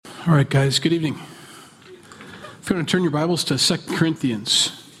All right, guys, good evening. If you want to turn your Bibles to 2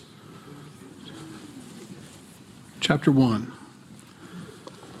 Corinthians, chapter 1.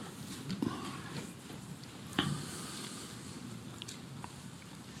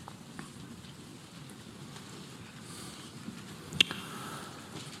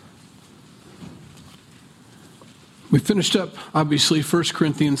 We finished up, obviously, 1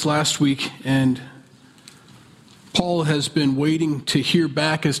 Corinthians last week, and Paul has been waiting to hear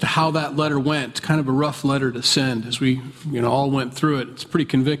back as to how that letter went. Kind of a rough letter to send as we, all went through it. It's pretty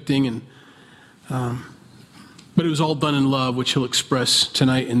convicting, but it was all done in love, which he'll express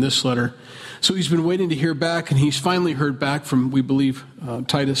tonight in this letter. So he's been waiting to hear back, and he's finally heard back from, we believe,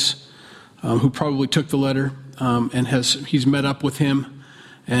 Titus, who probably took the letter, and he's met up with him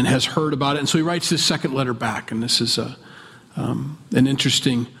and has heard about it. And so he writes this second letter back, and this is an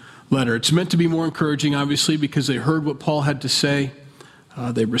interesting letter. It's meant to be more encouraging, obviously, because they heard what Paul had to say.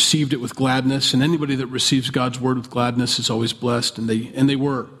 They received it with gladness, and anybody that receives God's word with gladness is always blessed, and they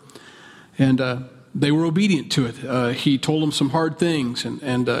were. And they were obedient to it. He told them some hard things,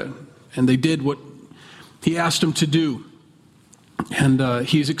 and they did what he asked them to do. And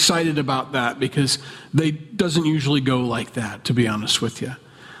he's excited about that because they doesn't usually go like that, to be honest with you.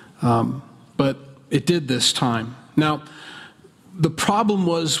 But it did this time. Now, the problem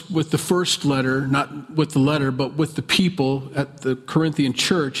was with the first letter, not with the letter, but with the people at the Corinthian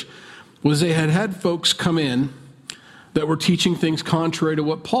church, was they had folks come in that were teaching things contrary to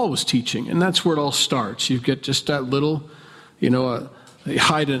what Paul was teaching. And that's where it all starts. You get just that little,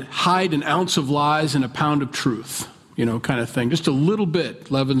 hide an ounce of lies and a pound of truth, kind of thing. Just a little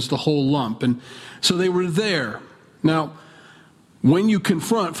bit leavens the whole lump. And so they were there. Now, when you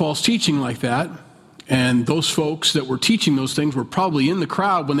confront false teaching like that, and those folks that were teaching those things were probably in the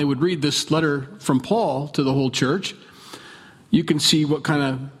crowd when they would read this letter from Paul to the whole church, you can see what kind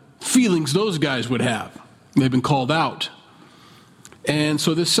of feelings those guys would have. They've been called out. And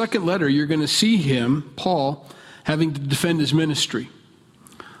so this second letter, you're going to see him, Paul, having to defend his ministry.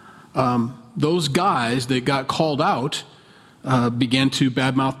 Those guys that got called out began to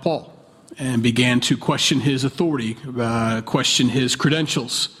badmouth Paul and began to question his authority, question his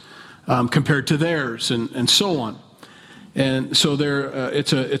credentials. Compared to theirs, and so on. And so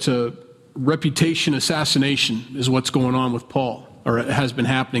it's a reputation assassination is what's going on with Paul, or it has been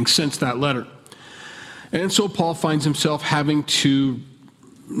happening since that letter. And so Paul finds himself having to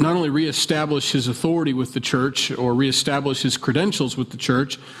not only reestablish his authority with the church or reestablish his credentials with the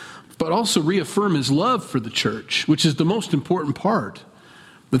church, but also reaffirm his love for the church, which is the most important part.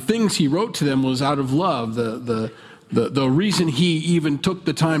 The things he wrote to them was out of love. The reason he even took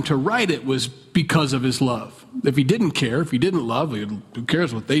the time to write it was because of his love. If he didn't care, if he didn't love, who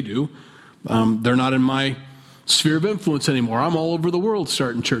cares what they do? They're not in my sphere of influence anymore. I'm all over the world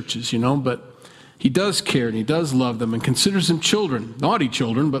starting churches, but he does care and he does love them and considers them children. Naughty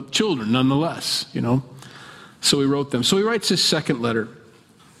children, but children nonetheless, So he wrote them. So he writes his second letter.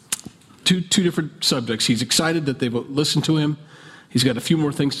 Two different subjects. He's excited that they've listened to him. He's got a few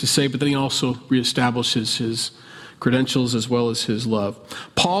more things to say, but then he also reestablishes his credentials as well as his love.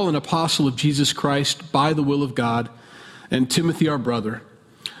 Paul, an apostle of Jesus Christ by the will of God, and Timothy, our brother,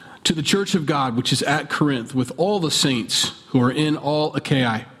 to the church of God, which is at Corinth, with all the saints who are in all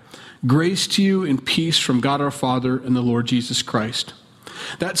Achaia, grace to you and peace from God our Father and the Lord Jesus Christ.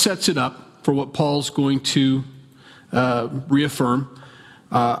 That sets it up for what Paul's going to reaffirm.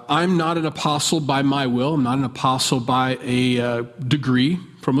 I'm not an apostle by my will. I'm not an apostle by a degree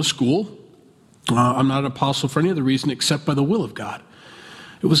from a school. I'm not an apostle for any other reason except by the will of God.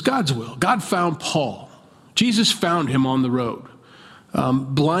 It was God's will. God found Paul. Jesus found him on the road,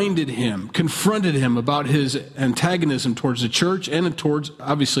 blinded him, confronted him about his antagonism towards the church and towards,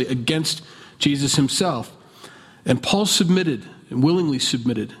 obviously, against Jesus himself. And Paul submitted and willingly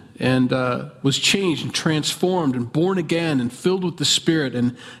submitted and was changed and transformed and born again and filled with the Spirit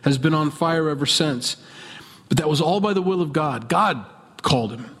and has been on fire ever since. But that was all by the will of God. God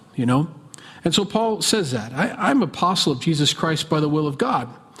called him, And so Paul says that. I'm apostle of Jesus Christ by the will of God.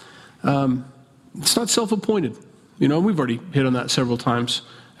 It's not self-appointed. We've already hit on that several times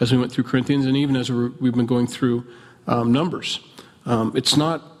as we went through Corinthians and even as we've been going through Numbers. It's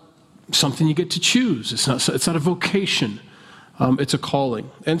not something you get to choose. It's not a vocation. It's a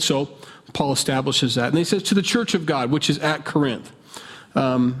calling. And so Paul establishes that. And he says to the church of God, which is at Corinth.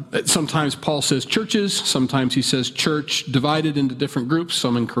 Sometimes Paul says churches, sometimes he says church divided into different groups,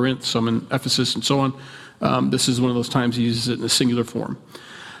 some in Corinth, some in Ephesus, and so on. This is one of those times he uses it in a singular form.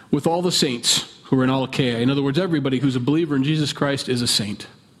 With all the saints who are in all Achaia. In other words, everybody who's a believer in Jesus Christ is a saint.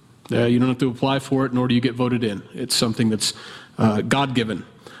 You don't have to apply for it, nor do you get voted in. It's something that's God-given.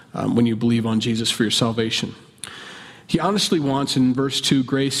 when you believe on Jesus for your salvation. He honestly wants, in verse 2,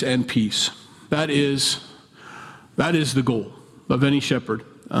 grace and peace. That is the goal of any shepherd.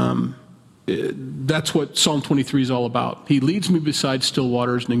 That's what Psalm 23 is all about. He leads me beside still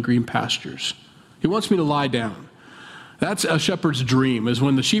waters and in green pastures. He wants me to lie down. That's a shepherd's dream, is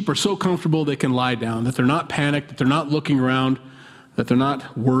when the sheep are so comfortable they can lie down, that they're not panicked, that they're not looking around, that they're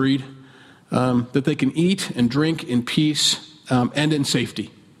not worried, that they can eat and drink in peace and in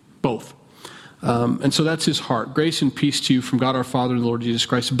safety, both. And so that's his heart. Grace and peace to you from God our Father and the Lord Jesus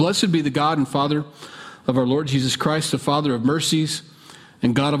Christ. Blessed be the God and Father of our Lord Jesus Christ, the Father of mercies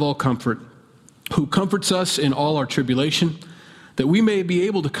and God of all comfort, who comforts us in all our tribulation, that we may be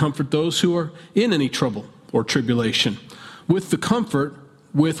able to comfort those who are in any trouble or tribulation, with the comfort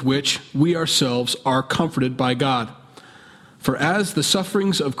with which we ourselves are comforted by God. For as the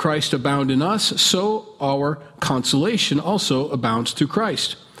sufferings of Christ abound in us, so our consolation also abounds through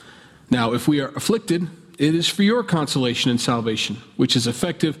Christ. Now, if we are afflicted, it is for your consolation and salvation, which is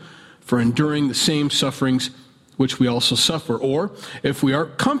effective for enduring the same sufferings which we also suffer. Or, if we are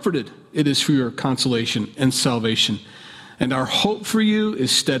comforted, it is for your consolation and salvation. And our hope for you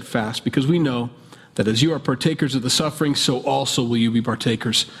is steadfast, because we know that as you are partakers of the suffering, so also will you be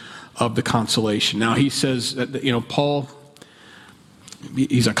partakers of the consolation. Now, he says that, Paul,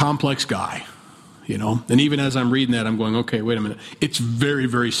 he's a complex guy. And even as I'm reading that, I'm going, okay, wait a minute. It's very,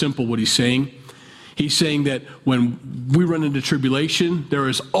 very simple what he's saying. He's saying that when we run into tribulation, there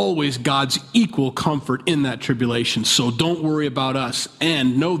is always God's equal comfort in that tribulation. So don't worry about us.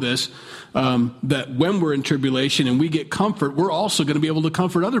 And know this, that when we're in tribulation and we get comfort, we're also going to be able to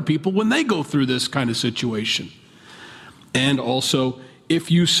comfort other people when they go through this kind of situation. And also, if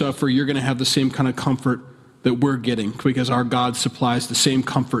you suffer, you're going to have the same kind of comfort that we're getting, because our God supplies the same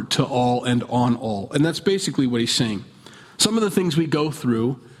comfort to all and on all. And that's basically what he's saying. Some of the things we go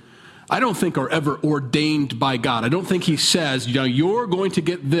through, I don't think are ever ordained by God. I don't think he says, you're going to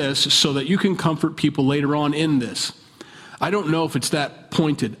get this so that you can comfort people later on in this. I don't know if it's that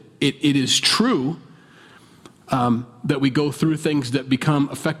pointed. It is true that we go through things that become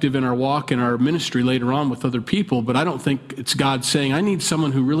effective in our walk and our ministry later on with other people, but I don't think it's God saying, I need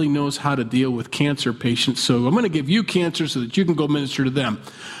someone who really knows how to deal with cancer patients, so I'm going to give you cancer so that you can go minister to them.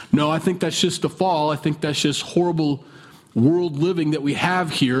 No, I think that's just a fall. I think that's just horrible world living that we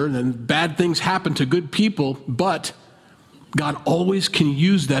have here, and bad things happen to good people, but God always can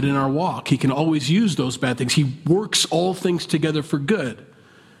use that in our walk. He can always use those bad things. He works all things together for good.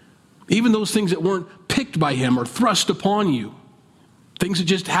 Even those things that weren't picked by him or thrust upon you. Things that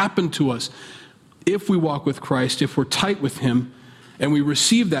just happen to us. If we walk with Christ, if we're tight with him, and we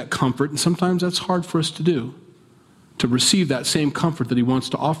receive that comfort, and sometimes that's hard for us to do, to receive that same comfort that he wants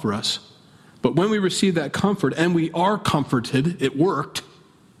to offer us. But when we receive that comfort and we are comforted, it worked,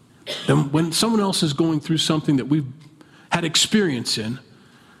 then when someone else is going through something that we've had experience in,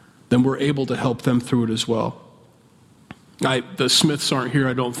 then we're able to help them through it as well. The Smiths aren't here,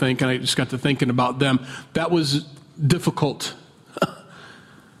 I don't think, and I just got to thinking about them. That was difficult.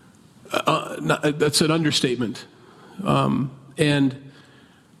 That's an understatement. And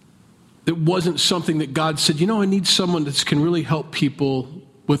it wasn't something that God said, I need someone that can really help people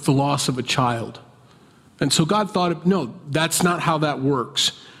with the loss of a child. And so God thought, no, that's not how that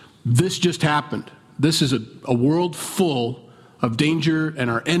works. This just happened. This is a world full of danger,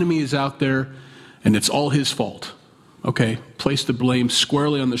 and our enemy is out there, and it's all his fault. Okay, place the blame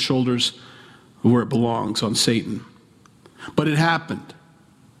squarely on the shoulders where it belongs, on Satan. But it happened.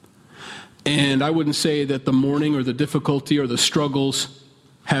 And I wouldn't say that the mourning or the difficulty or the struggles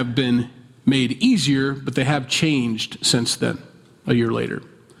have been made easier, but they have changed since then, a year later.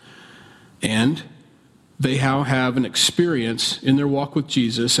 And they now have an experience in their walk with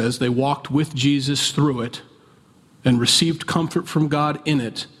Jesus as they walked with Jesus through it and received comfort from God in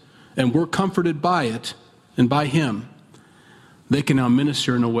it and were comforted by it and by him. They can now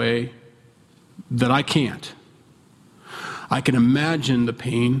minister in a way that I can't. I can imagine the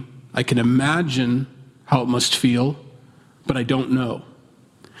pain. I can imagine how it must feel, but I don't know.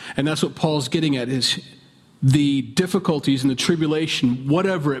 And that's what Paul's getting at, is the difficulties and the tribulation,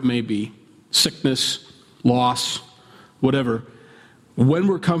 whatever it may be, sickness, loss, whatever, when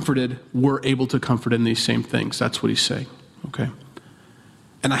we're comforted, we're able to comfort in these same things. That's what he's saying, okay?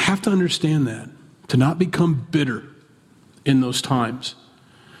 And I have to understand that, to not become bitter in those times.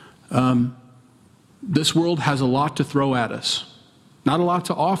 This world has a lot to throw at us. Not a lot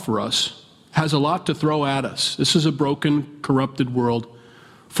to offer us, has a lot to throw at us. This is a broken, corrupted world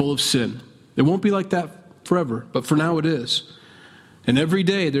full of sin. It won't be like that forever, but for now it is. And every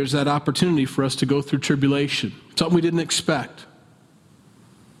day there's that opportunity for us to go through tribulation, something we didn't expect.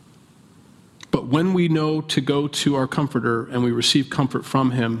 But when we know to go to our comforter and we receive comfort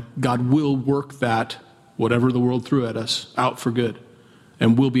from him, God will work that, whatever the world threw at us, out for good.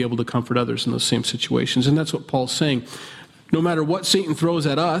 And we'll be able to comfort others in those same situations. And that's what Paul's saying. No matter what Satan throws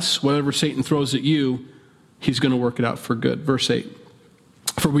at us, whatever Satan throws at you, he's going to work it out for good. Verse 8.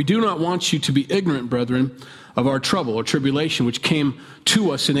 For we do not want you to be ignorant, brethren, of our trouble or tribulation, which came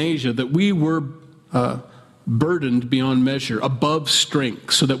to us in Asia, that we were burdened beyond measure, above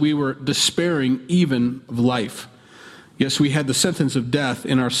strength, so that we were despairing even of life. Yes, we had the sentence of death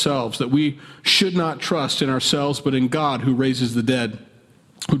in ourselves, that we should not trust in ourselves, but in God who raises the dead,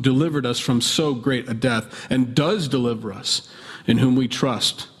 who delivered us from so great a death, and does deliver us, in whom we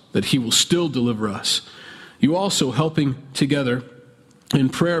trust that he will still deliver us. You also helping together in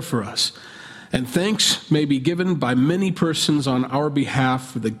prayer for us. And thanks may be given by many persons on our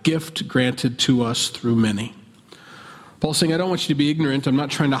behalf for the gift granted to us through many. Paul's saying, I don't want you to be ignorant. I'm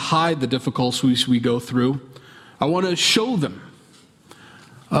not trying to hide the difficulties we go through. I want to show them.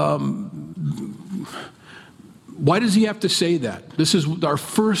 Why does he have to say that? This is our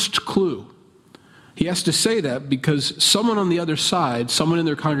first clue. He has to say that because someone on the other side, someone in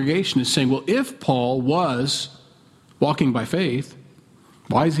their congregation is saying, well, if Paul was walking by faith,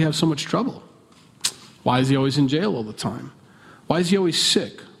 why does he have so much trouble? Why is he always in jail all the time? Why is he always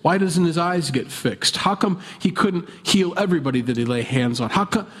sick? Why doesn't his eyes get fixed? How come he couldn't heal everybody that he lay hands on? How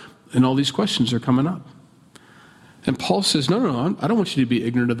come? And all these questions are coming up. And Paul says, no, I don't want you to be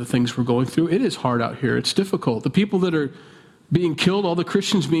ignorant of the things we're going through. It is hard out here. It's difficult. The people that are being killed, all the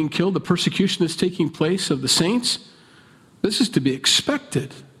Christians being killed, the persecution that's taking place of the saints, this is to be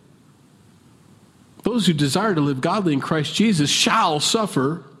expected. Those who desire to live godly in Christ Jesus shall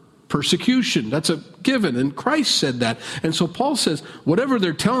suffer persecution. That's a given, and Christ said that. And so Paul says, whatever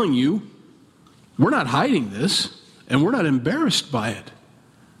they're telling you, we're not hiding this, and we're not embarrassed by it.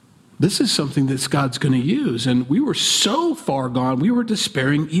 This is something that God's going to use. And we were so far gone, we were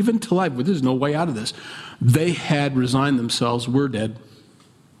despairing even to life. But there's no way out of this. They had resigned themselves. We're dead.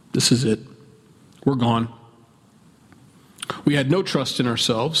 This is it. We're gone. We had no trust in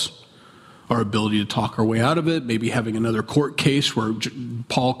ourselves, our ability to talk our way out of it, maybe having another court case where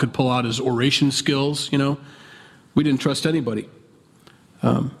Paul could pull out his oration skills, We didn't trust anybody.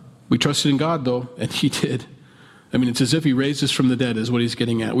 We trusted in God, though, and he did. I mean, it's as if he raised us from the dead is what he's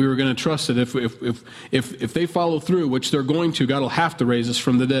getting at. We were going to trust that if they follow through, which they're going to, God will have to raise us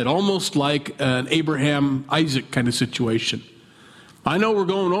from the dead, almost like an Abraham-Isaac kind of situation. I know we're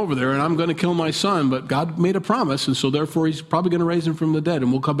going over there, and I'm going to kill my son, but God made a promise, and so therefore he's probably going to raise him from the dead,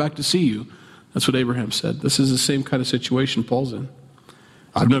 and we'll come back to see you. That's what Abraham said. This is the same kind of situation Paul's in.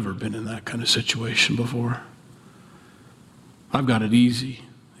 I've never been in that kind of situation before. I've got it easy,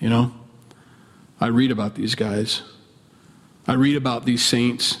 I read about these guys. I read about these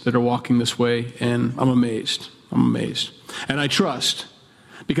saints that are walking this way, and I'm amazed. And I trust,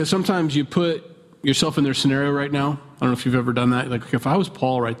 because sometimes you put yourself in their scenario right now. I don't know if you've ever done that. Like, if I was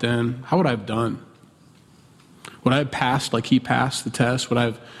Paul right then, how would I have done? Would I have passed like he passed the test? Would I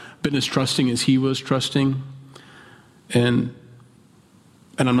have been as trusting as he was trusting? And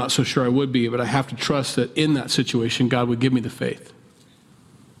I'm not so sure I would be, but I have to trust that in that situation, God would give me the faith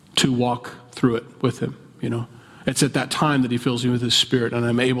to walk through it with him, It's at that time that he fills me with his spirit, and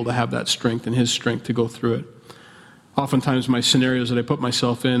I'm able to have that strength and his strength to go through it. Oftentimes my scenarios that I put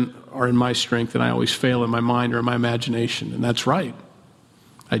myself in are in my strength, and I always fail in my mind or in my imagination, and that's right.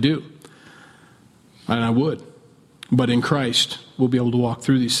 I do. And I would. But in Christ, we'll be able to walk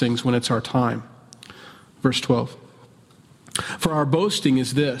through these things when it's our time. Verse 12. For our boasting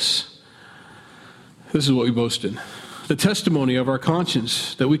is this. This is what we boast in. The testimony of our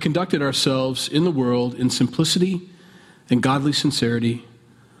conscience, that we conducted ourselves in the world in simplicity and godly sincerity,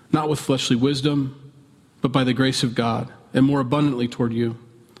 not with fleshly wisdom, but by the grace of God, and more abundantly toward you.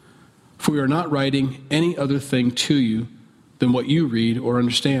 For we are not writing any other thing to you than what you read or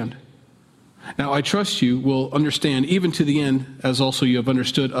understand. Now I trust you will understand even to the end, as also you have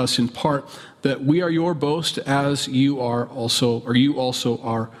understood us in part, that we are your boast as you also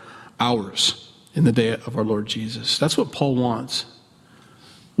are ours in the day of our Lord Jesus. That's what Paul wants.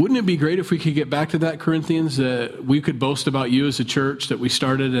 Wouldn't it be great if we could get back to that, Corinthians, that we could boast about you as a church that we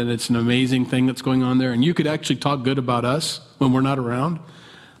started, and it's an amazing thing that's going on there, and you could actually talk good about us when we're not around?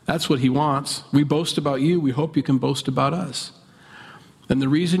 That's what he wants. We boast about you. We hope you can boast about us. And the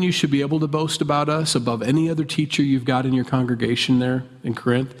reason you should be able to boast about us above any other teacher you've got in your congregation there in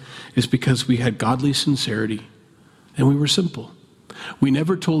Corinth is because we had godly sincerity, and we were simple. We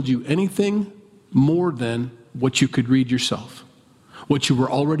never told you anything more than what you could read yourself. What you were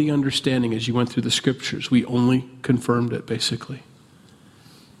already understanding as you went through the scriptures. We only confirmed it, basically.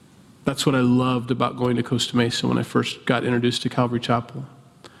 That's what I loved about going to Costa Mesa when I first got introduced to Calvary Chapel.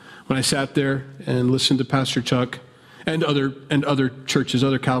 When I sat there and listened to Pastor Chuck and other churches,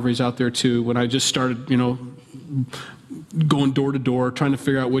 other Calvaries out there too, when I just started, going door to door, trying to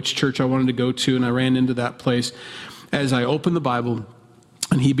figure out which church I wanted to go to, and I ran into that place. As I opened the Bible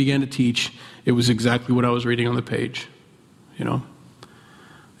and he began to teach, it was exactly what I was reading on the page,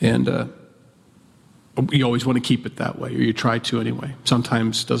 And you always want to keep it that way, or you try to anyway.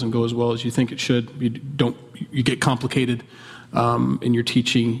 Sometimes it doesn't go as well as you think it should. You get complicated in your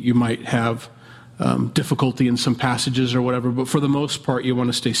teaching. You might have difficulty in some passages or whatever, but for the most part, you want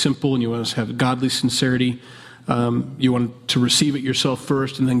to stay simple and you want to have godly sincerity. You want to receive it yourself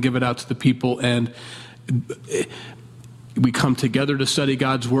first and then give it out to the people. And we come together to study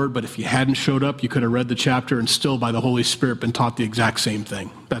God's word, but if you hadn't showed up, you could have read the chapter and still by the Holy Spirit been taught the exact same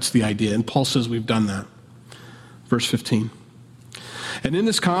thing. That's the idea. And Paul says we've done that. Verse 15. And in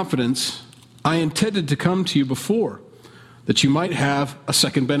this confidence, I intended to come to you before, that you might have a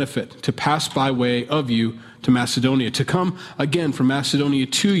second benefit, to pass by way of you to Macedonia, to come again from Macedonia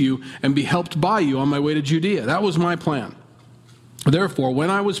to you and be helped by you on my way to Judea. That was my plan. Therefore, when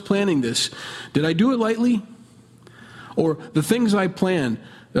I was planning this, did I do it lightly? Or the things I plan,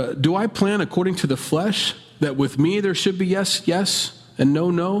 do I plan according to the flesh, that with me there should be yes, yes, and no,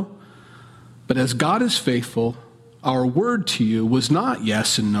 no? But as God is faithful, our word to you was not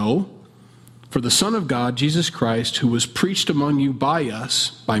yes and no. For the Son of God, Jesus Christ, who was preached among you by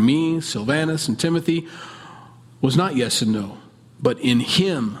us, by me, Silvanus, and Timothy, was not yes and no, but in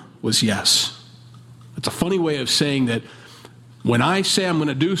him was yes. It's a funny way of saying that when I say I'm going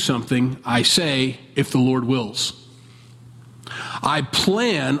to do something, I say, if the Lord wills. I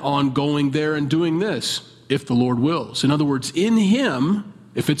plan on going there and doing this, if the Lord wills. In other words, in him,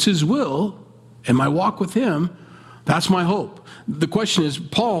 if it's his will, and my walk with him, that's my hope. The question is,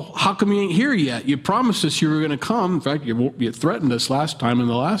 Paul, how come you ain't here yet? You promised us you were going to come. In fact, you threatened us last time in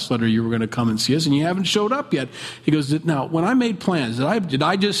the last letter you were going to come and see us, and you haven't showed up yet. He goes, now, when I made plans, did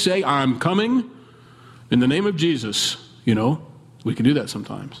I just say, I'm coming in the name of Jesus? We can do that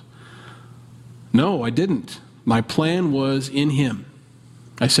sometimes. No, I didn't. My plan was in him.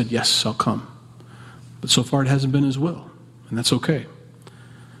 I said, yes, I'll come. But so far it hasn't been his will, and that's okay.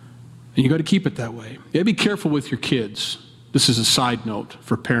 And you got to keep it that way. Yeah, be careful with your kids. This is a side note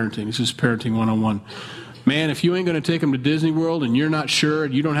for parenting. This is parenting 101. Man, if you ain't going to take them to Disney World and you're not sure,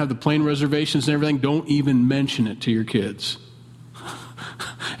 and you don't have the plane reservations and everything, don't even mention it to your kids.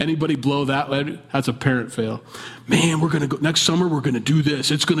 Anybody blow that? That's a parent fail. Man, we're going to go next summer. We're going to do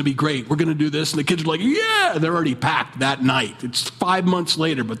this. It's going to be great. We're going to do this. And the kids are like, yeah, they're already packed that night. It's 5 months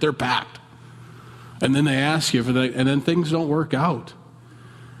later, but they're packed. And then they ask you for that, and then things don't work out.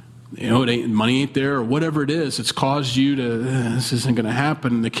 Money ain't there or whatever it is. It's caused you to, this isn't going to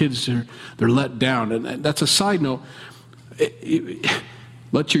happen. And the kids, they're let down. And that's a side note.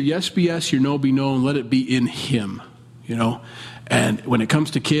 Let your yes be yes, your no be no, and let it be in him, And when it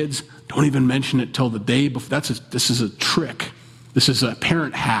comes to kids, don't even mention it till the day before. This is a trick. This is a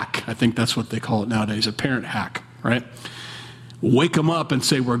parent hack. I think that's what they call it nowadays, a parent hack, right? Wake them up and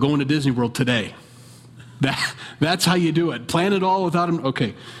say, we're going to Disney World today. That's how you do it. Plan it all without them.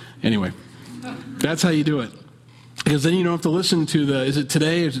 Okay. Anyway, that's how you do it. Because then you don't have to listen to is it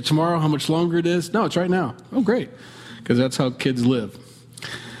today? Is it tomorrow? How much longer it is? No, it's right now. Oh, great. Because that's how kids live.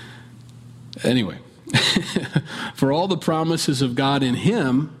 Anyway. For all the promises of God in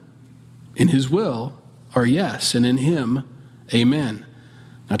him, in his will, are yes, and in him, amen.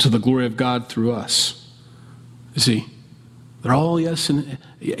 Now to the glory of God through us. You see, they're all yes, and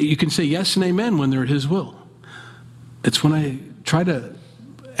you can say yes and amen when they're at his will. It's when I try to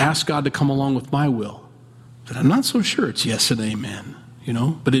ask God to come along with my will that I'm not so sure it's yes and amen,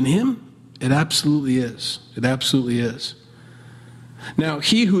 But in him, it absolutely is. It absolutely is. Now,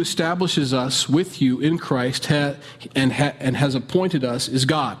 he who establishes us with you in Christ and has appointed us is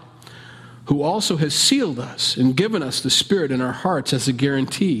God, who also has sealed us and given us the Spirit in our hearts as a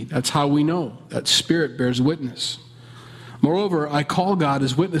guarantee. That's how we know that Spirit bears witness. Moreover, I call God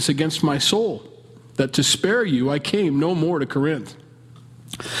as witness against my soul, that to spare you I came no more to Corinth.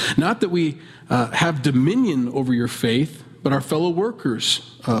 Not that we have dominion over your faith, but are fellow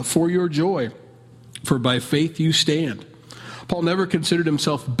workers for your joy, for by faith you stand. Paul never considered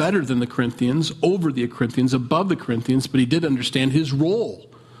himself better than the Corinthians, over the Corinthians, above the Corinthians, but he did understand his role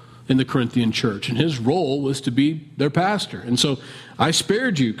in the Corinthian church, and his role was to be their pastor. And so I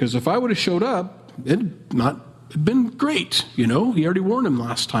spared you, because if I would have showed up, it'd not been great, He already warned him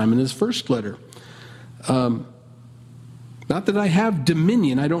last time in his first letter. But Not that I have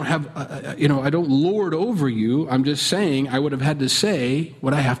dominion. I don't have, I don't lord over you. I'm just saying I would have had to say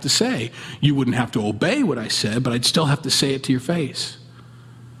what I have to say. You wouldn't have to obey what I said, but I'd still have to say it to your face.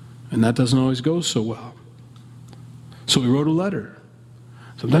 And that doesn't always go so well. So he wrote a letter.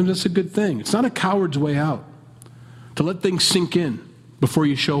 Sometimes that's a good thing. It's not a coward's way out to let things sink in before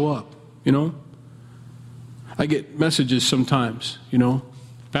you show up, I get messages sometimes,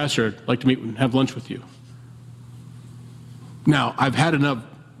 Pastor, I'd like to meet and have lunch with you. Now, I've had enough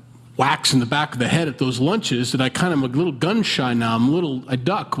whacks in the back of the head at those lunches that I kind of am a little gun shy now. I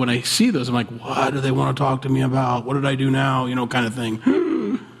duck when I see those. I'm like, what do they want to talk to me about? What did I do now? Kind of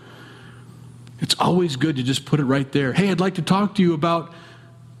thing. It's always good to just put it right there. Hey, I'd like to talk to you about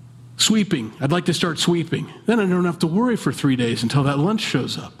sweeping. I'd like to start sweeping. Then I don't have to worry for 3 days until that lunch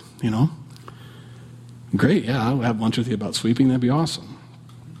shows up, Great, yeah, I'll have lunch with you about sweeping. That'd be awesome.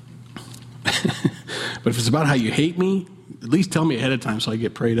 But if it's about how you hate me, at least tell me ahead of time so I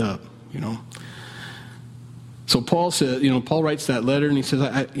get prayed up, So Paul said, Paul writes that letter and he says,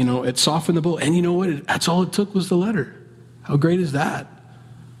 it softened the blow. And you know what? That's all it took was the letter. How great is that?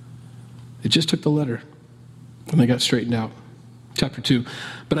 It just took the letter. And they got straightened out. Chapter 2.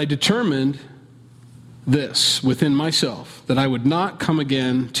 But I determined this within myself, that I would not come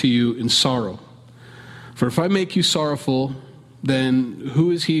again to you in sorrow. For if I make you sorrowful, then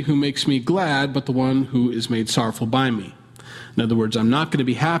who is he who makes me glad but the one who is made sorrowful by me? In other words, I'm not going to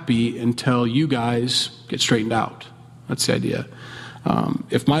be happy until you guys get straightened out. That's the idea.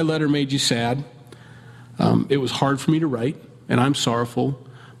 If my letter made you sad, it was hard for me to write, and I'm sorrowful,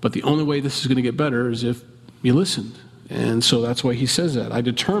 but the only way this is going to get better is if you listened. And so that's why he says that. I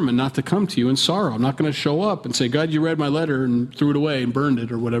determined not to come to you in sorrow. I'm not going to show up and say, God, you read my letter and threw it away and burned it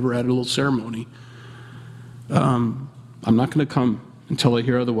or whatever, added a little ceremony. I'm not going to come until I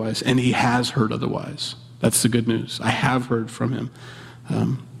hear otherwise. And he has heard otherwise. That's the good news. I have heard from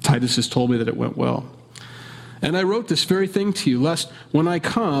him. Titus has told me that it went well. And I wrote this very thing to you, lest when I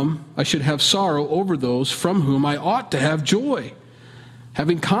come, I should have sorrow over those from whom I ought to have joy,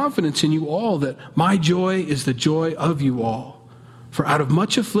 having confidence in you all that my joy is the joy of you all. For out of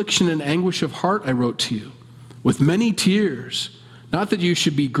much affliction and anguish of heart I wrote to you, with many tears, not that you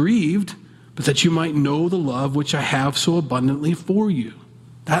should be grieved, but that you might know the love which I have so abundantly for you.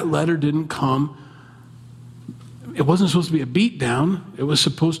 That letter didn't come. It wasn't supposed to be a beat down. It was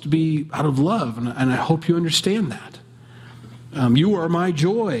supposed to be out of love, and I hope you understand that. You are my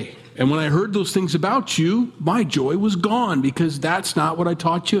joy. And when I heard those things about you, my joy was gone, because that's not what I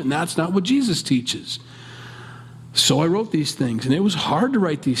taught you, and that's not what Jesus teaches. So I wrote these things, and it was hard to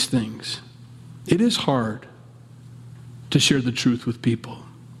write these things. It is hard to share the truth with people,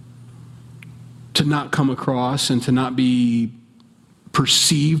 to not come across and to not be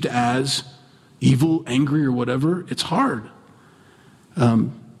perceived as evil, angry, or whatever. It's hard.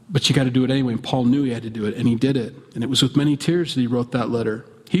 But you got to do it anyway. And Paul knew he had to do it, and he did it. And it was with many tears that he wrote that letter.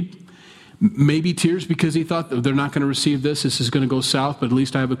 Maybe tears because he thought they're not going to receive this. This is going to go south, but at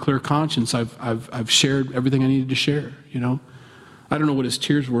least I have a clear conscience. I've shared everything I needed to share, I don't know what his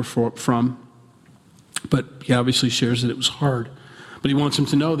tears were from, but he obviously shares that it was hard. But he wants him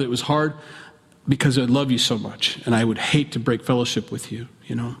to know that it was hard because I love you so much, and I would hate to break fellowship with you,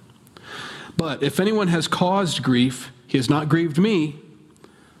 But if anyone has caused grief, he has not grieved me,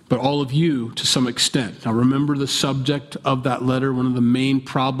 but all of you to some extent. Now remember the subject of that letter. One of the main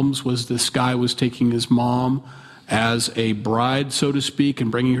problems was this guy was taking his mom as a bride, so to speak, and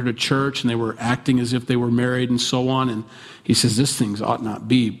bringing her to church, and they were acting as if they were married and so on. And he says, this things ought not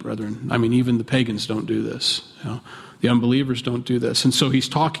be, brethren. I mean, even the pagans don't do this. The unbelievers don't do this. And so he's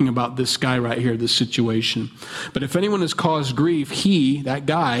talking about this guy right here, this situation. But if anyone has caused grief, he, that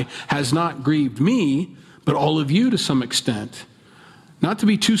guy, has not grieved me, but all of you to some extent. Not to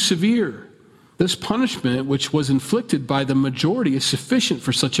be too severe. This punishment which was inflicted by the majority is sufficient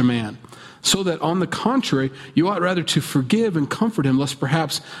for such a man, so that on the contrary, you ought rather to forgive and comfort him, lest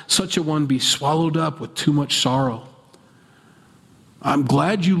perhaps such a one be swallowed up with too much sorrow. I'm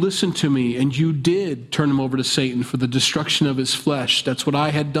glad you listened to me, and you did turn him over to Satan for the destruction of his flesh. That's what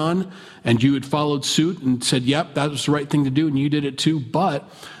I had done, and you had followed suit and said, yep, that was the right thing to do, and you did it too. But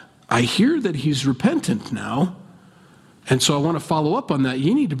I hear that he's repentant now, and so I want to follow up on that.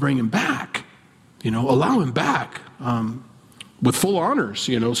 You need to bring him back, allow him back with full honors,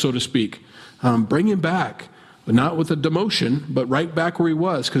 so to speak. Bring him back, but not with a demotion, but right back where he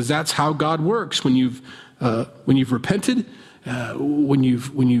was, because that's how God works. When you've repented, when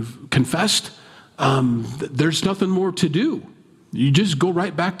you've confessed, there's nothing more to do. You just go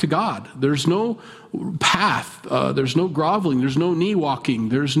right back to God. There's no path. There's no groveling. There's no knee walking.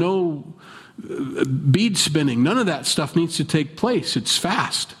 There's no bead spinning. None of that stuff needs to take place. It's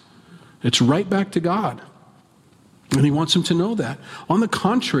fast. It's right back to God. And he wants him to know that. On the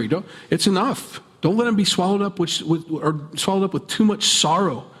contrary, it's enough. Don't let him be swallowed up with too much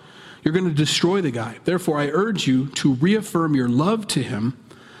sorrow. You're going to destroy the guy. Therefore, I urge you to reaffirm your love to him.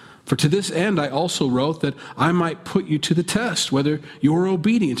 For to this end I also wrote, that I might put you to the test, whether you are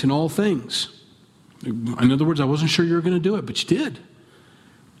obedient in all things. In other words, I wasn't sure you were going to do it, but you did.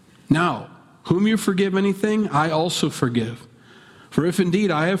 Now, whom you forgive anything, I also forgive. For if indeed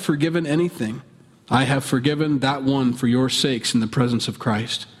I have forgiven anything, I have forgiven that one for your sakes in the presence of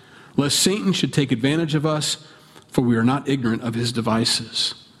Christ, lest Satan should take advantage of us, for we are not ignorant of his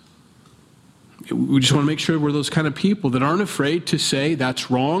devices. We just want to make sure we're those kind of people that aren't afraid to say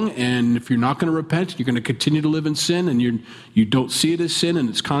that's wrong, and if you're not going to repent, you're going to continue to live in sin, and you don't see it as sin, and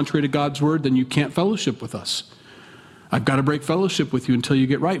it's contrary to God's word, then you can't fellowship with us. I've got to break fellowship with you until you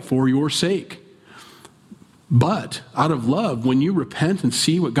get right for your sake. But out of love, when you repent and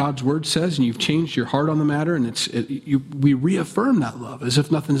see what God's word says, and you've changed your heart on the matter, and we reaffirm that love as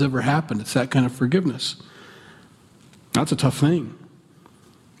if nothing's ever happened. It's that kind of forgiveness. That's a tough thing.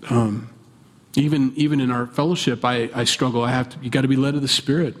 Even in our fellowship, I struggle. You got to be led of the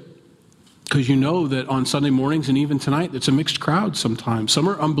Spirit, because you know that on Sunday mornings and even tonight, it's a mixed crowd sometimes. Some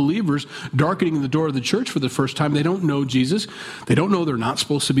are unbelievers darkening the door of the church for the first time. They don't know Jesus. They don't know they're not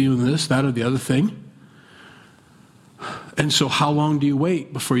supposed to be doing this, that, or the other thing. And so how long do you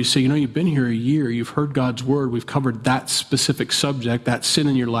wait before you say, you've been here a year, you've heard God's word, we've covered that specific subject, that sin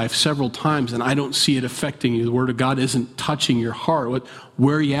in your life several times, and I don't see it affecting you. The word of God isn't touching your heart.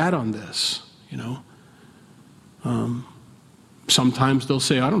 Where are you at on this? Sometimes they'll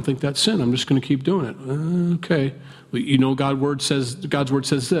say, I don't think that's sin. I'm just going to keep doing it. Okay. Well, God's word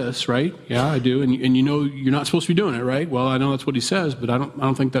says this, right? Yeah, I do. And you're not supposed to be doing it, right? Well, I know that's what he says, but I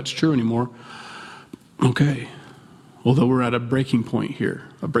don't think that's true anymore. Okay. Although we're at a breaking point here,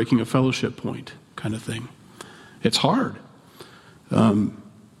 a fellowship point kind of thing. It's hard.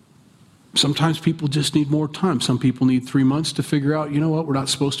 Sometimes people just need more time. Some people need 3 months to figure out, we're not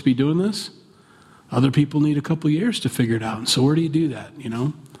supposed to be doing this. Other people need a couple years to figure it out. And so where do you do that,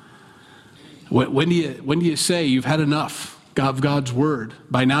 When do you say you've had enough of God's word?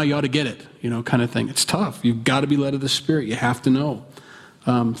 By now you ought to get it, kind of thing. It's tough. You've got to be led of the Spirit. You have to know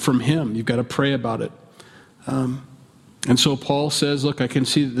from him. You've got to pray about it. And so Paul says, look, I can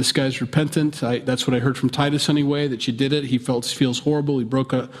see that this guy's repentant. That's what I heard from Titus anyway, that you did it. He feels horrible. He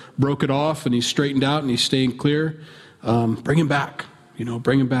broke it off, and he's straightened out, and he's staying clear. Bring him back.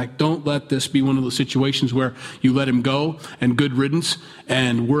 Bring him back. Don't let this be one of those situations where you let him go and good riddance,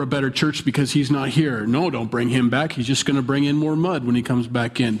 and we're a better church because he's not here. No, don't bring him back. He's just going to bring in more mud when he comes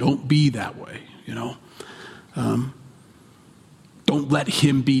back in. Don't be that way, Don't let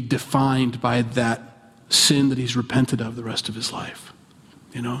him be defined by that sin that he's repented of the rest of his life,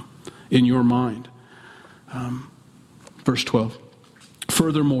 in your mind. Verse 12.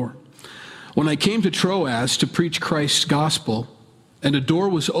 Furthermore, when I came to Troas to preach Christ's gospel, and a door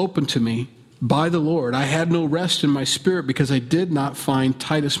was opened to me by the Lord, I had no rest in my spirit because I did not find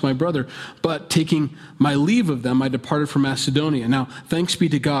Titus my brother. But taking my leave of them, I departed for Macedonia. Now, thanks be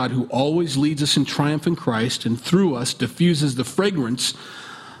to God, who always leads us in triumph in Christ, and through us diffuses the fragrance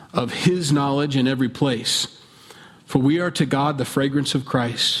of his knowledge in every place. For we are to God the fragrance of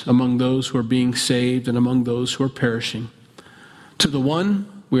Christ among those who are being saved and among those who are perishing. To the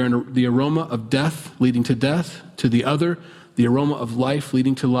one, we are the aroma of death leading to death. To the other, the aroma of life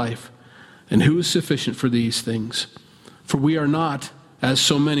leading to life. And who is sufficient for these things? For we are not, as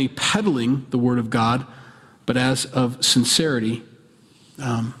so many, peddling the word of God, but as of sincerity,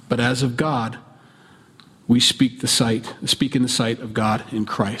 but as of God, we speak in the sight of God in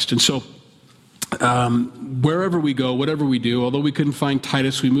Christ. And so, wherever we go, whatever we do, although we couldn't find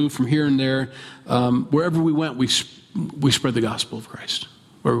Titus, we moved from here and there. Wherever we went, we spread the gospel of Christ.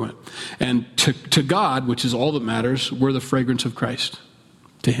 Where we went. And to God, which is all that matters, we're the fragrance of Christ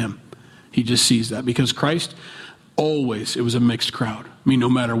to him. He just sees that. Because Christ, always, it was a mixed crowd. No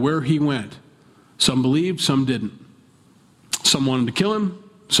matter where he went, some believed, some didn't. Some wanted to kill him,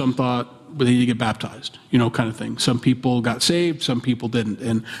 some thought they need to get baptized, kind of thing. Some people got saved, some people didn't.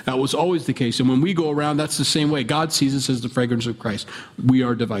 And that was always the case. And when we go around, that's the same way. God sees us as the fragrance of Christ. We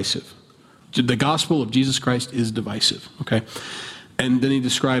are divisive. The gospel of Jesus Christ is divisive, okay? And then he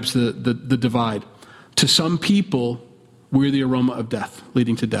describes the divide. To some people, we're the aroma of death,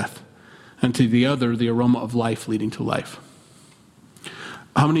 leading to death. And to the other, the aroma of life, leading to life.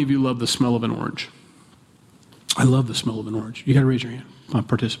 How many of you love the smell of an orange? I love the smell of an orange. You got to raise your hand. I'll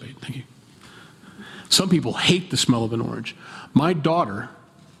participate. Thank you. Some people hate the smell of an orange. My daughter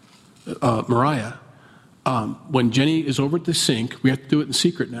Mariah, when Jenny is over at the sink, we have to do it in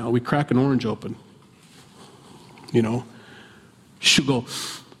secret now. We crack an orange open. You know, she'll go,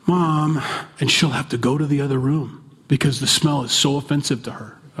 Mom, and she'll have to go to the other room because the smell is so offensive to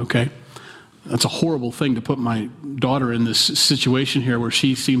her, okay? That's a horrible thing to put my daughter in this situation here where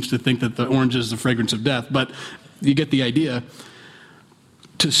she seems to think that the orange is the fragrance of death, but you get the idea.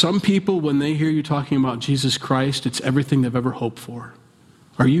 To some people, when they hear you talking about Jesus Christ, it's everything they've ever hoped for.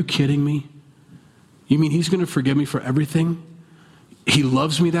 Are you kidding me? You mean he's going to forgive me for everything? He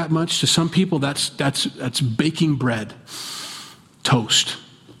loves me that much? To some people, that's baking bread. Toast.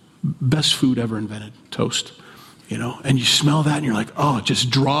 Best food ever invented. Toast. You know, and you smell that and you're like, oh, it just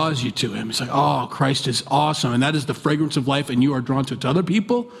draws you to him. It's like, oh, Christ is awesome. And that is the fragrance of life and you are drawn to it. To other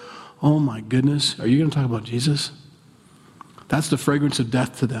people, oh my goodness, are you going to talk about Jesus? That's the fragrance of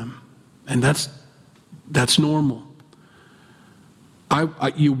death to them. And that's normal.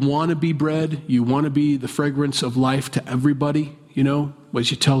 You want to be bread. You want to be the fragrance of life to everybody, you know,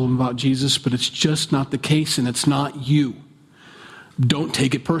 as you tell them about Jesus, but it's just not the case and it's not you. Don't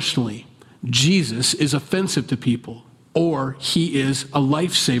take it personally. Jesus is offensive to people, or he is a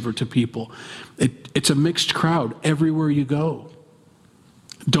lifesaver to people. It's a mixed crowd everywhere you go.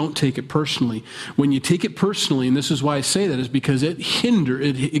 Don't take it personally. When you take it personally, and this is why I say that, is because it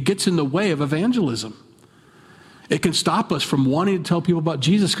gets in the way of evangelism. It can stop us from wanting to tell people about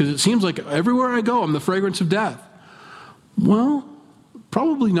Jesus because it seems like everywhere I go, I'm the fragrance of death. Well,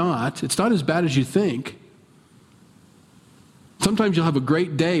 probably not. It's not as bad as you think. Sometimes you'll have a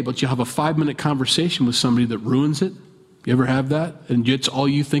great day, but you'll have a 5-minute conversation with somebody that ruins it. You ever have that? And it's all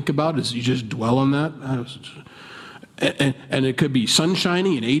you think about is you just dwell on that. And it could be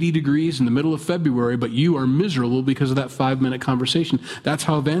sunshiny and 80 degrees in the middle of February, but you are miserable because of that 5-minute conversation. That's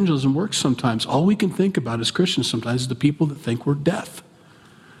how evangelism works sometimes. All we can think about as Christians sometimes is the people that think we're death.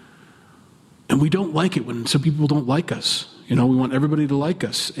 And we don't like it when some people don't like us. You know, we want everybody to like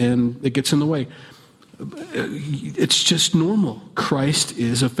us, and it gets in the way. It's just normal. Christ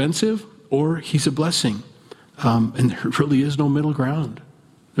is offensive or he's a blessing. And there really is no middle ground.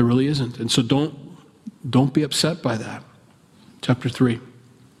 There really isn't. And so don't be upset by that. Chapter 3.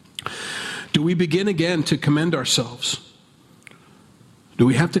 Do we begin again to commend ourselves? Do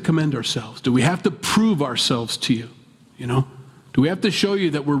we have to commend ourselves? Do we have to prove ourselves to you? You know? Do we have to show you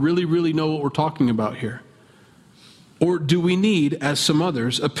that we really, really know what we're talking about here? Or do we need, as some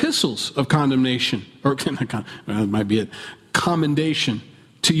others, epistles of condemnation, or that might be it, commendation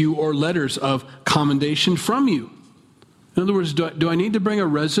to you, or letters of commendation from you? In other words, do I need to bring a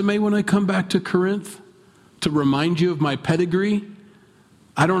resume when I come back to Corinth to remind you of my pedigree?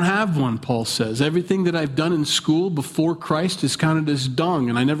 I don't have one, Paul says. Everything that I've done in school before Christ is counted as dung,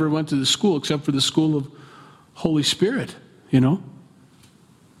 and I never went to the school except for the school of Holy Spirit, you know?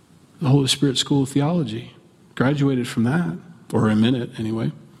 The Holy Spirit School of Theology. Graduated from that, or a minute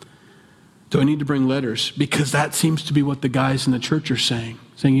anyway. Do I need to bring letters? Because that seems to be what the guys in the church are saying.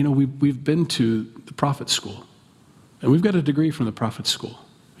 Saying, you know, we've been to the prophet school. And we've got a degree from the prophet school,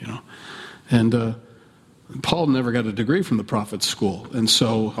 you know. And Paul never got a degree from the prophet school. And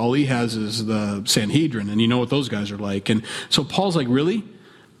so all he has is the Sanhedrin. And you know what those guys are like. And so Paul's like, really?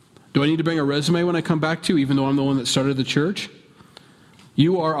 Do I need to bring a resume when I come back to you, even though I'm the one that started the church?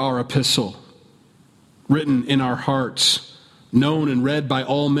 You are our epistle, written in our hearts, known and read by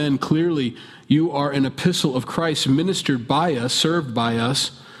all men clearly. You are an epistle of Christ, ministered by us, served by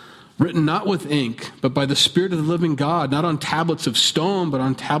us, written not with ink, but by the Spirit of the living God, not on tablets of stone, but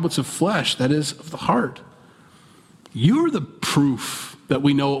on tablets of flesh, that is, of the heart. You're the proof that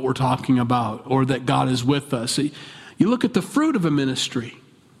we know what we're talking about, or that God is with us. You look at the fruit of a ministry.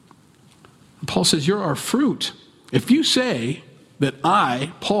 Paul says, you're our fruit. If you say that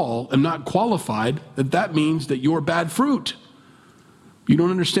I, Paul, am not qualified, that means that you're bad fruit. You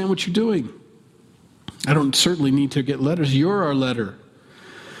don't understand what you're doing. I don't certainly need to get letters. You're our letter.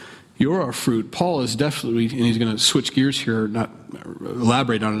 You're our fruit. Paul is definitely, and he's going to switch gears here, not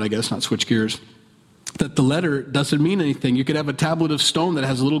elaborate on it, I guess, not switch gears, that the letter doesn't mean anything. You could have a tablet of stone that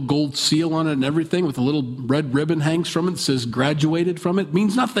has a little gold seal on it and everything with a little red ribbon hangs from it that says graduated from it. It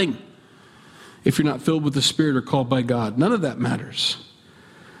means nothing if you're not filled with the Spirit or called by God. None of that matters.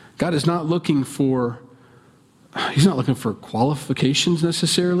 God is not looking for, he's not looking for qualifications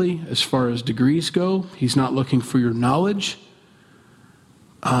necessarily as far as degrees go. He's not looking for your knowledge.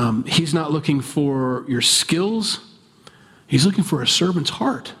 He's not looking for your skills. He's looking for a servant's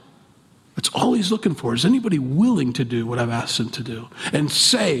heart. That's all he's looking for. Is anybody willing to do what I've asked them to do and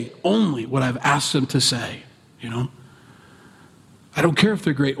say only what I've asked them to say, you know? I don't care if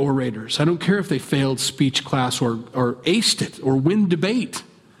they're great orators. I don't care if they failed speech class or aced it or win debate.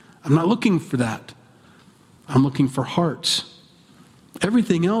 I'm not looking for that. I'm looking for hearts.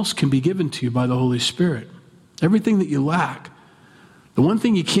 Everything else can be given to you by the Holy Spirit. Everything that you lack. The one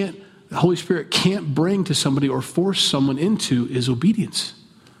thing the Holy Spirit can't bring to somebody or force someone into is obedience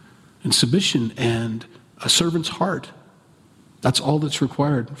and submission and a servant's heart. That's all that's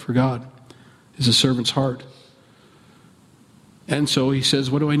required for God, is a servant's heart. And so he says,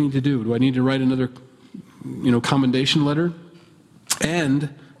 what do I need to do? Do I need to write another, commendation letter?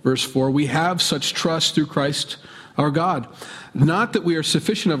 And, verse 4, we have such trust through Christ our God. Not that we are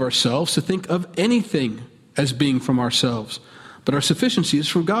sufficient of ourselves to think of anything as being from ourselves, but our sufficiency is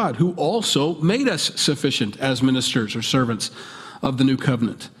from God, who also made us sufficient as ministers or servants of the new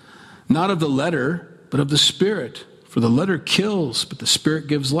covenant. Not of the letter, but of the Spirit. For the letter kills, but the Spirit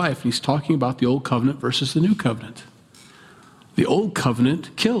gives life. And he's talking about the old covenant versus the new covenant. The old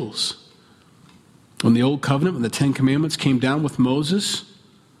covenant kills. When the old covenant, when the Ten Commandments came down with Moses,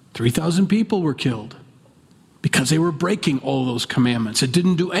 3,000 people were killed because they were breaking all those commandments. It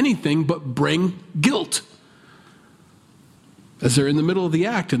didn't do anything but bring guilt. As they're in the middle of the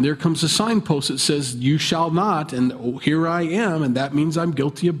act, and there comes a signpost that says, you shall not, and here I am, and that means I'm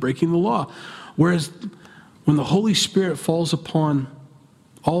guilty of breaking the law. Whereas when the Holy Spirit falls upon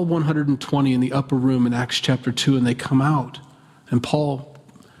all 120 in the upper room in Acts chapter 2, and they come out, and Paul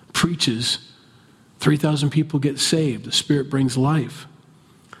preaches, 3,000 people get saved. The Spirit brings life.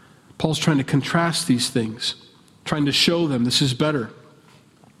 Paul's trying to contrast these things, trying to show them this is better.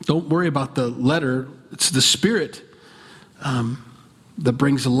 Don't worry about the letter. It's the Spirit that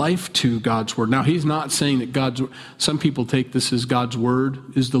brings life to God's word. Now, he's not saying that some people take this as God's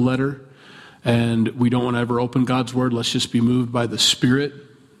word is the letter, and we don't want to ever open God's word. Let's just be moved by the Spirit,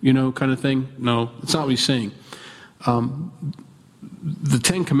 kind of thing. No, that's not what he's saying. The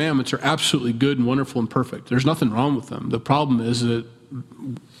Ten Commandments are absolutely good and wonderful and perfect. There's nothing wrong with them. The problem is that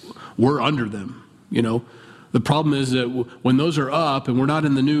we're under them, The problem is that when those are up and we're not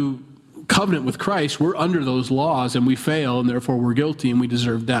in the new covenant with Christ, we're under those laws and we fail, and therefore we're guilty and we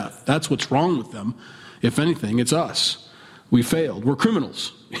deserve death. That's what's wrong with them. If anything, it's us. We failed. We're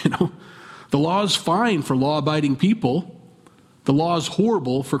criminals, The law is fine for law-abiding people. The law is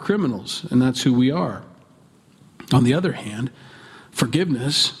horrible for criminals, and that's who we are. On the other hand,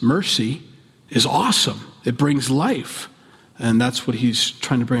 forgiveness, mercy, is awesome. It brings life. And that's what he's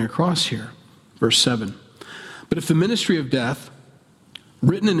trying to bring across here. Verse 7. But if the ministry of death,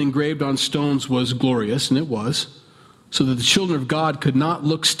 written and engraved on stones, was glorious, and it was, so that the children of God could not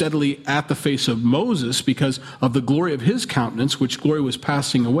look steadily at the face of Moses because of the glory of his countenance, which glory was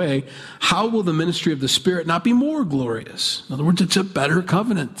passing away, how will the ministry of the Spirit not be more glorious? In other words, it's a better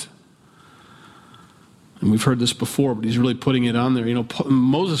covenant. And we've heard this before, but he's really putting it on there.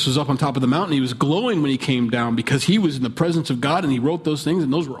 Moses was up on top of the mountain. He was glowing when he came down because he was in the presence of God, and he wrote those things,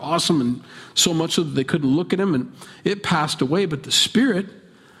 and those were awesome, and so much so that they couldn't look at him, and it passed away. But the Spirit,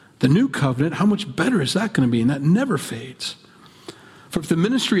 the new covenant, how much better is that going to be? And that never fades. For if the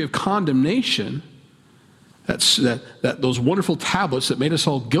ministry of condemnation, that those wonderful tablets that made us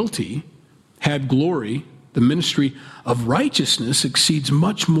all guilty, had glory, the ministry of righteousness exceeds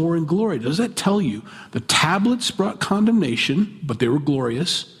much more in glory. Does that tell you? The tablets brought condemnation, but they were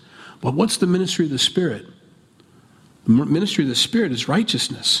glorious. But what's the ministry of the Spirit? The ministry of the Spirit is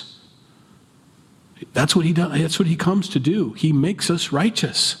righteousness. That's what he does. That's what he comes to do. He makes us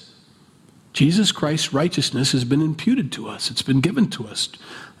righteous. Jesus Christ's righteousness has been imputed to us. It's been given to us.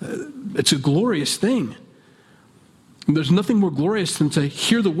 It's a glorious thing. And there's nothing more glorious than to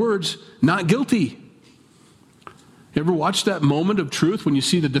hear the words, not guilty. You ever watch that moment of truth when you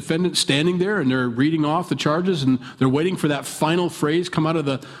see the defendant standing there and they're reading off the charges and they're waiting for that final phrase come out of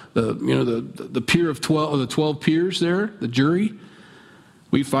the peer of 12, or the 12 peers there, the jury?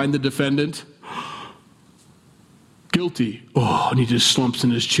 We find the defendant guilty. Oh, and he just slumps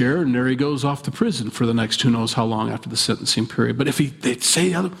in his chair, and there he goes off to prison for the next who knows how long after the sentencing period. But if they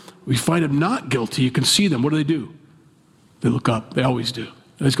say we find him not guilty, you can see them. What do? They look up. They always do.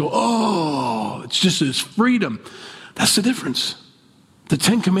 They just go, oh, it's just his freedom. That's the difference. The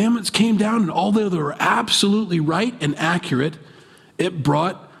Ten Commandments came down, and although they were absolutely right and accurate, it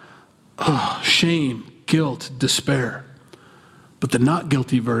brought shame, guilt, despair. But the not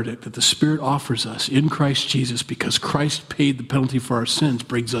guilty verdict that the Spirit offers us in Christ Jesus, because Christ paid the penalty for our sins,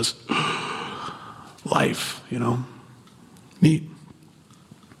 brings us life, Neat.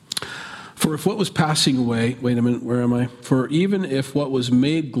 For if what was passing away, wait a minute, where am I? For even if what was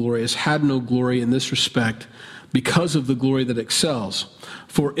made glorious had no glory in this respect, because of the glory that excels.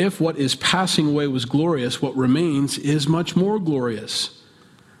 For if what is passing away was glorious, what remains is much more glorious.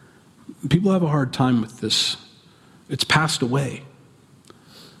 People have a hard time with this. It's passed away.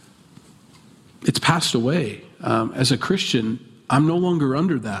 It's passed away. As a Christian, I'm no longer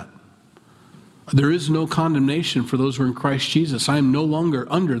under that. There is no condemnation for those who are in Christ Jesus. I am no longer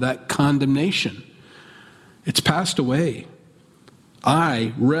under that condemnation. It's passed away.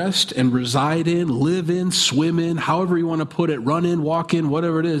 I rest and reside in, live in, swim in, however you want to put it, run in, walk in,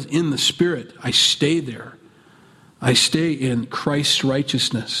 whatever it is, in the Spirit. I stay there. I stay in Christ's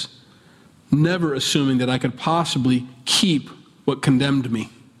righteousness, never assuming that I could possibly keep what condemned me.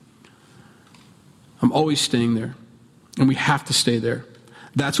 I'm always staying there, and we have to stay there.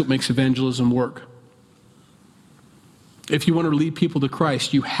 That's what makes evangelism work. If you want to lead people to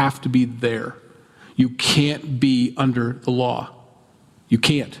Christ, you have to be there. You can't be under the law. You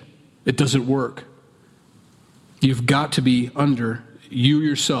can't. It doesn't work. You've got to be under, you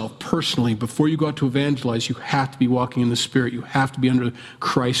yourself, personally, before you go out to evangelize, you have to be walking in the Spirit. You have to be under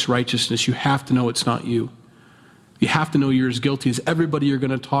Christ's righteousness. You have to know it's not you. You have to know you're as guilty as everybody you're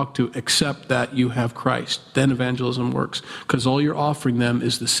going to talk to, except that you have Christ. Then evangelism works, because all you're offering them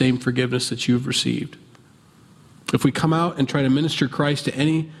is the same forgiveness that you've received. If we come out and try to minister Christ to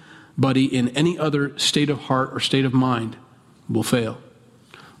anybody in any other state of heart or state of mind, we'll fail,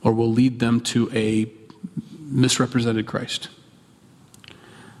 or we'll lead them to a misrepresented Christ.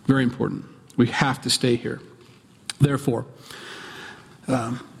 Very important. We have to stay here. Therefore,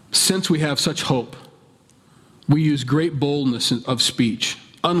 since we have such hope, we use great boldness of speech,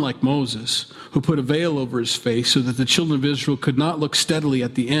 unlike Moses, who put a veil over his face so that the children of Israel could not look steadily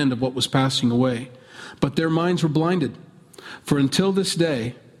at the end of what was passing away. But their minds were blinded. For until this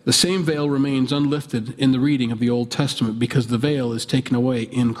day, the same veil remains unlifted in the reading of the Old Testament, because the veil is taken away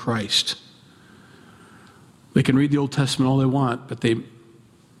in Christ. They can read the Old Testament all they want, but they're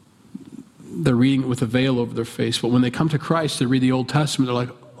reading it with a veil over their face. But when they come to Christ, they read the Old Testament, they're like,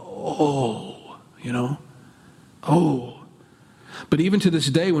 oh. But even to this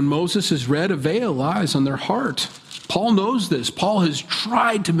day, when Moses is read, a veil lies on their heart. Paul knows this. Paul has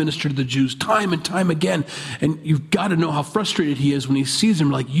tried to minister to the Jews time and time again. And you've got to know how frustrated he is when he sees them,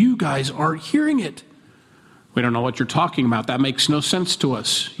 like, you guys aren't hearing it. We don't know what you're talking about. That makes no sense to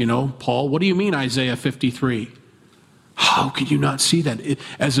us. Paul, what do you mean Isaiah 53? How can you not see that?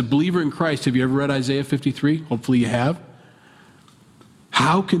 As a believer in Christ, have you ever read Isaiah 53? Hopefully you have.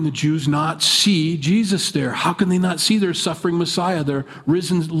 How can the Jews not see Jesus there? How can they not see their suffering Messiah, their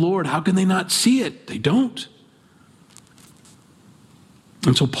risen Lord? How can they not see it? They don't.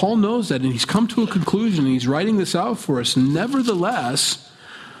 And so Paul knows that, and he's come to a conclusion, and he's writing this out for us. Nevertheless,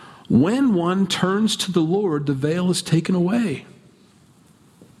 when one turns to the Lord, the veil is taken away.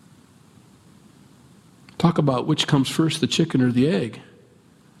 Talk about which comes first, the chicken or the egg.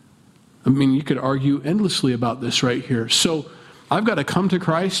 I mean, you could argue endlessly about this right here. So, I've got to come to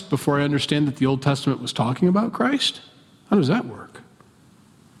Christ before I understand that the Old Testament was talking about Christ? How does that work?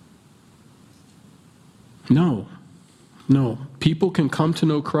 No. People can come to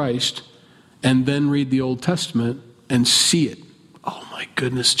know Christ and then read the Old Testament and see it. Oh my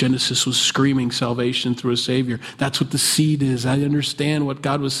goodness, Genesis was screaming salvation through a Savior. That's what the seed is. I understand what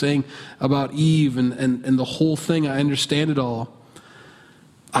God was saying about Eve and the whole thing. I understand it all.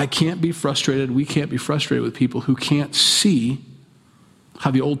 I can't be frustrated. We can't be frustrated with people who can't see how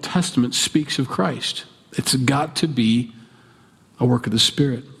the Old Testament speaks of Christ. It's got to be a work of the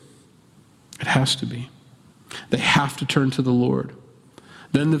Spirit. It has to be. They have to turn to the Lord.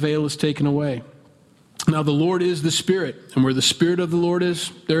 Then the veil is taken away. Now the Lord is the Spirit, and where the Spirit of the Lord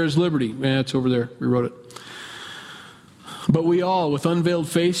is, there is liberty. It's over there. We wrote it. But we all, with unveiled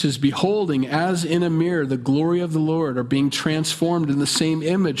faces, beholding as in a mirror the glory of the Lord, are being transformed in the same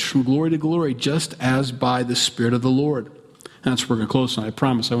image from glory to glory, just as by the Spirit of the Lord. And that's where we're going to close tonight. I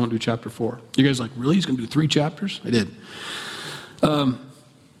promise I won't do chapter 4. You guys are like, really? He's going to do 3 chapters? I did.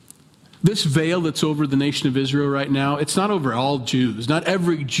 This veil that's over the nation of Israel right now, it's not over all Jews. Not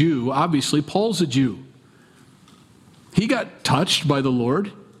every Jew. Obviously, Paul's a Jew. He got touched by the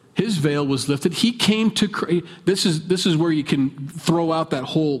Lord. His veil was lifted. He came to... This is where you can throw out that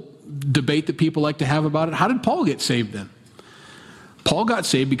whole debate that people like to have about it. How did Paul get saved then? Paul got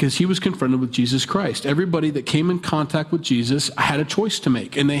saved because he was confronted with Jesus Christ. Everybody that came in contact with Jesus had a choice to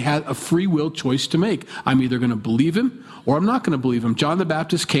make, and they had a free will choice to make. I'm either going to believe him or I'm not going to believe him. John the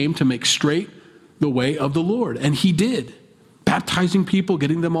Baptist came to make straight the way of the Lord, and he did, baptizing people,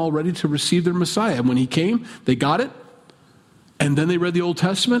 getting them all ready to receive their Messiah. And when he came, they got it, and then they read the Old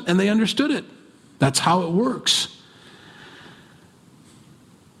Testament, and they understood it. That's how it works.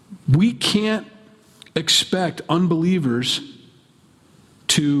 We can't expect unbelievers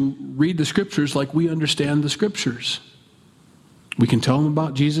to read the Scriptures like we understand the Scriptures. We can tell them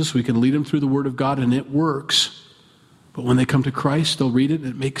about Jesus, we can lead them through the Word of God, and it works. But when they come to Christ, they'll read it, and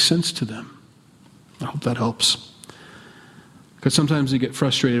it makes sense to them. I hope that helps. Because sometimes we get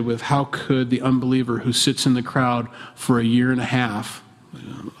frustrated with how could the unbeliever who sits in the crowd for a year and a half,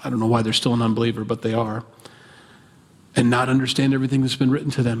 I don't know why they're still an unbeliever, but they are, and not understand everything that's been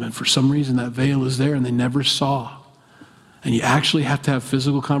written to them. And for some reason that veil is there and they never saw. And you actually have to have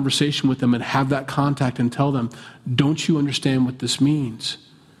physical conversation with them and have that contact and tell them, don't you understand what this means?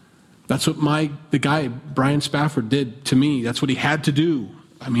 That's what the guy, Brian Spafford, did to me. That's what he had to do.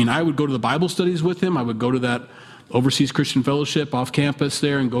 I mean, I would go to the Bible studies with him. I would go to that Overseas Christian Fellowship off campus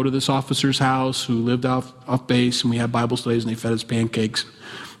there and go to this officer's house who lived off base, and we had Bible studies, and they fed us pancakes.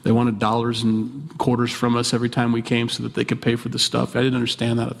 They wanted dollars and quarters from us every time we came so that they could pay for the stuff. I didn't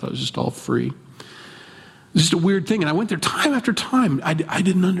understand that. I thought it was just all free. It was just a weird thing, and I went there time after time. I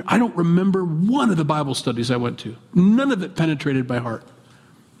don't remember one of the Bible studies I went to. None of it penetrated my heart.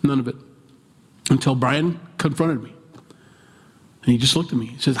 None of it. Until Brian confronted me. And he just looked at me.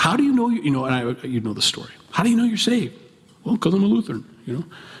 He says, how do you know, you know the story. How do you know you're saved? Well, because I'm a Lutheran,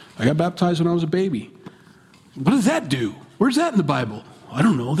 I got baptized when I was a baby. What does that do? Where's that in the Bible? I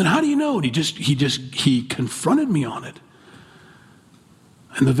don't know. Then how do you know? And he confronted me on it.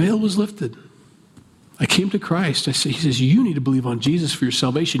 And the veil was lifted. I came to Christ. He says, you need to believe on Jesus for your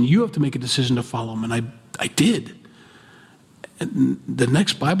salvation. You have to make a decision to follow him. And I did. And the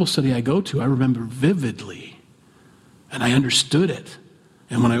next Bible study I go to, I remember vividly. And I understood it.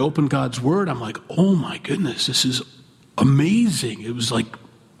 And when I opened God's word, I'm like, oh my goodness, this is amazing. It was like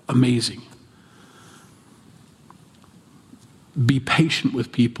amazing. Be patient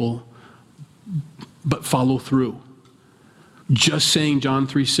with people, but follow through. Just saying John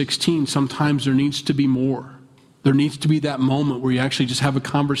 3:16, sometimes there needs to be more. There needs to be that moment where you actually just have a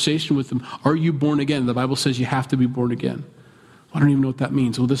conversation with them. Are you born again? The Bible says you have to be born again. I don't even know what that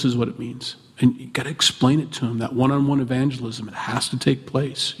means. Well, this is what it means. And you got to explain it to them, that one-on-one evangelism. It has to take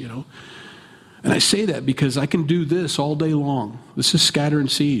place, And I say that because I can do this all day long. This is scattering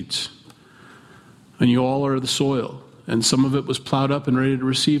seeds. And you all are the soil. And some of it was plowed up and ready to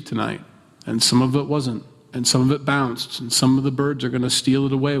receive tonight. And some of it wasn't. And some of it bounced. And some of the birds are going to steal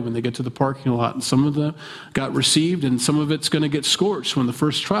it away when they get to the parking lot. And some of them got received. And some of it's going to get scorched when the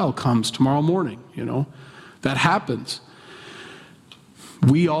first trial comes tomorrow morning. That happens.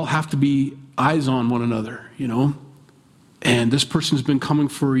 We all have to be eyes on one another, And this person's been coming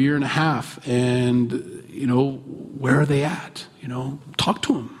for a year and a half. And, where are they at? Talk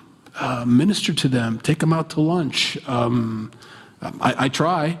to them. Minister to them. Take them out to lunch. I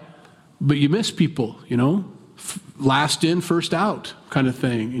try, but you miss people, Last in, first out kind of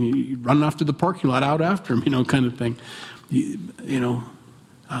thing. And you run off to the parking lot out after them, kind of thing.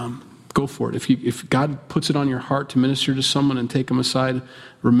 Go for it. If God puts it on your heart to minister to someone and take them aside,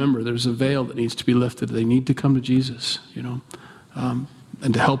 remember there's a veil that needs to be lifted. They need to come to Jesus, and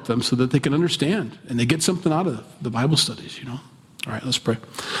to help them so that they can understand and they get something out of the Bible studies, All right, let's pray.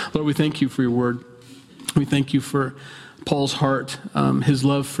 Lord, we thank you for your word. We thank you for Paul's heart, his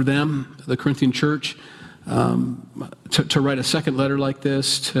love for them, the Corinthian church, to write a second letter like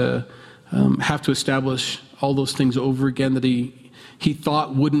this, to have to establish all those things over again that he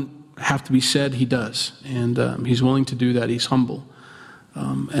thought wouldn't have to be said. He does, and he's willing to do that. He's humble,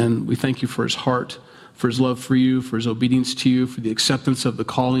 and we thank you for his heart, for his love for you, for his obedience to you, for the acceptance of the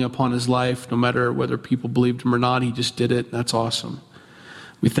calling upon his life. No matter whether people believed him or not, he just did it. That's awesome.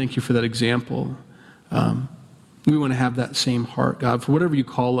 We thank you for that example. We want to have that same heart, God, for whatever you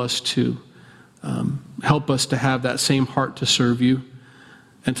call us to. Help us to have that same heart to serve you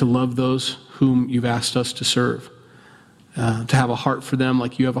and to love those whom you've asked us to serve. To have a heart for them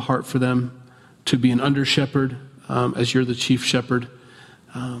like you have a heart for them, to be an under shepherd as you're the chief shepherd,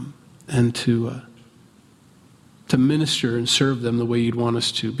 and to minister and serve them the way you'd want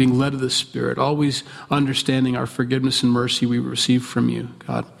us to, being led of the Spirit, always understanding our forgiveness and mercy we receive from you,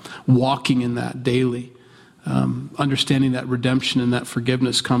 God, walking in that daily, understanding that redemption and that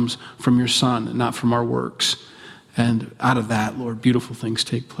forgiveness comes from your Son and not from our works. And out of that, Lord, beautiful things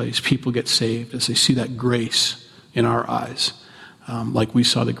take place. People get saved as they see that grace in our eyes, like we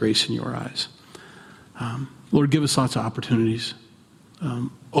saw the grace in your eyes. Lord, give us lots of opportunities.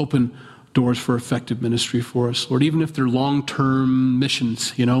 Open doors for effective ministry for us. Lord, even if they're long-term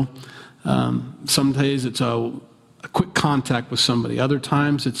missions, some days it's a quick contact with somebody. Other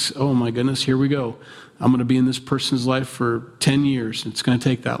times it's, oh my goodness, here we go. I'm going to be in this person's life for 10 years. It's going to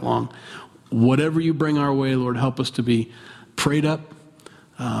take that long. Whatever you bring our way, Lord, help us to be prayed up,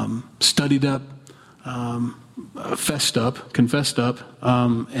 studied up, confessed up,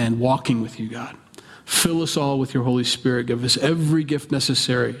 and walking with you, God. Fill us all with your Holy Spirit. Give us every gift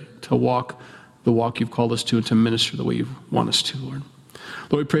necessary to walk the walk you've called us to and to minister the way you want us to, Lord.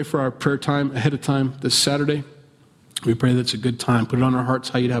 Lord, we pray for our prayer time ahead of time this Saturday. We pray that it's a good time. Put it on our hearts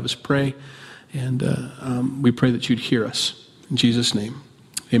how you'd have us pray. And we pray that you'd hear us. In Jesus' name,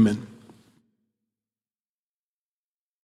 amen.